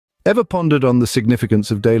Ever pondered on the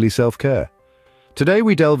significance of daily self-care? Today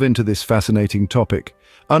we delve into this fascinating topic,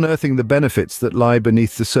 unearthing the benefits that lie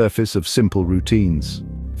beneath the surface of simple routines.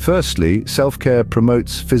 Firstly, self-care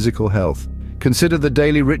promotes physical health. Consider the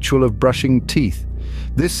daily ritual of brushing teeth.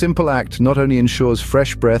 This simple act not only ensures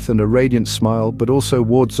fresh breath and a radiant smile, but also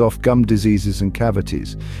wards off gum diseases and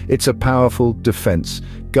cavities. It's a powerful defense,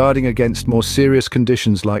 guarding against more serious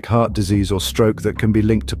conditions like heart disease or stroke that can be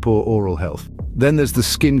linked to poor oral health. Then there's the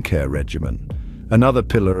skincare regimen, another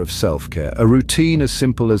pillar of self-care. A routine as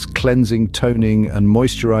simple as cleansing, toning, and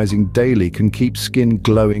moisturizing daily can keep skin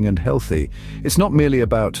glowing and healthy. It's not merely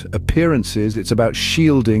about appearances, it's about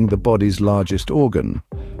shielding the body's largest organ.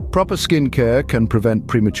 Proper skincare can prevent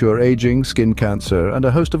premature aging, skin cancer, and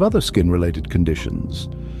a host of other skin-related conditions.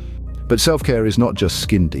 But self-care is not just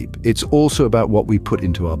skin deep, it's also about what we put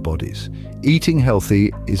into our bodies. Eating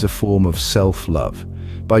healthy is a form of self-love.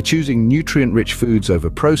 By choosing nutrient-rich foods over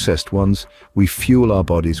processed ones, we fuel our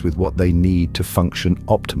bodies with what they need to function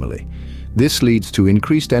optimally. This leads to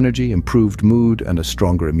increased energy, improved mood, and a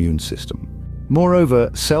stronger immune system. Moreover,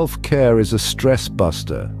 self-care is a stress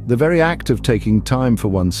buster. The very act of taking time for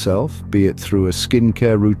oneself, be it through a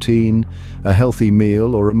skincare routine, a healthy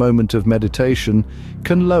meal, or a moment of meditation,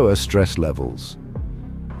 can lower stress levels.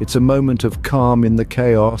 It's a moment of calm in the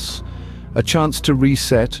chaos, a chance to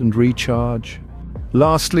reset and recharge.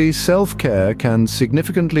 Lastly, self-care can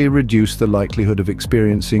significantly reduce the likelihood of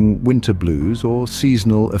experiencing winter blues or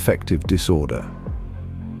seasonal affective disorder.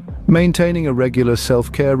 Maintaining a regular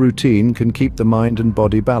self-care routine can keep the mind and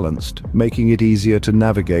body balanced, making it easier to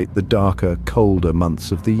navigate the darker, colder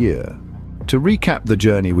months of the year. To recap the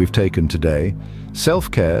journey we've taken today,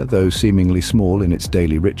 self-care, though seemingly small in its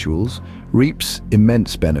daily rituals, reaps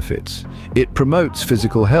immense benefits. It promotes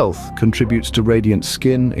physical health, contributes to radiant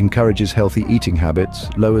skin, encourages healthy eating habits,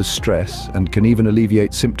 lowers stress, and can even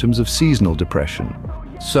alleviate symptoms of seasonal depression.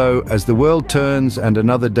 So, as the world turns and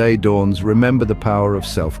another day dawns, remember the power of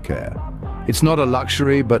self-care. It's not a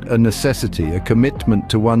luxury, but a necessity, a commitment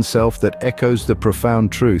to oneself that echoes the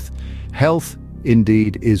profound truth: health,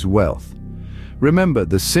 indeed, is wealth. Remember,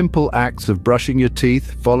 the simple acts of brushing your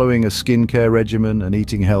teeth, following a skincare regimen, and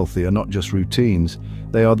eating healthy are not just routines,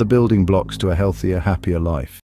 they are the building blocks to a healthier, happier life.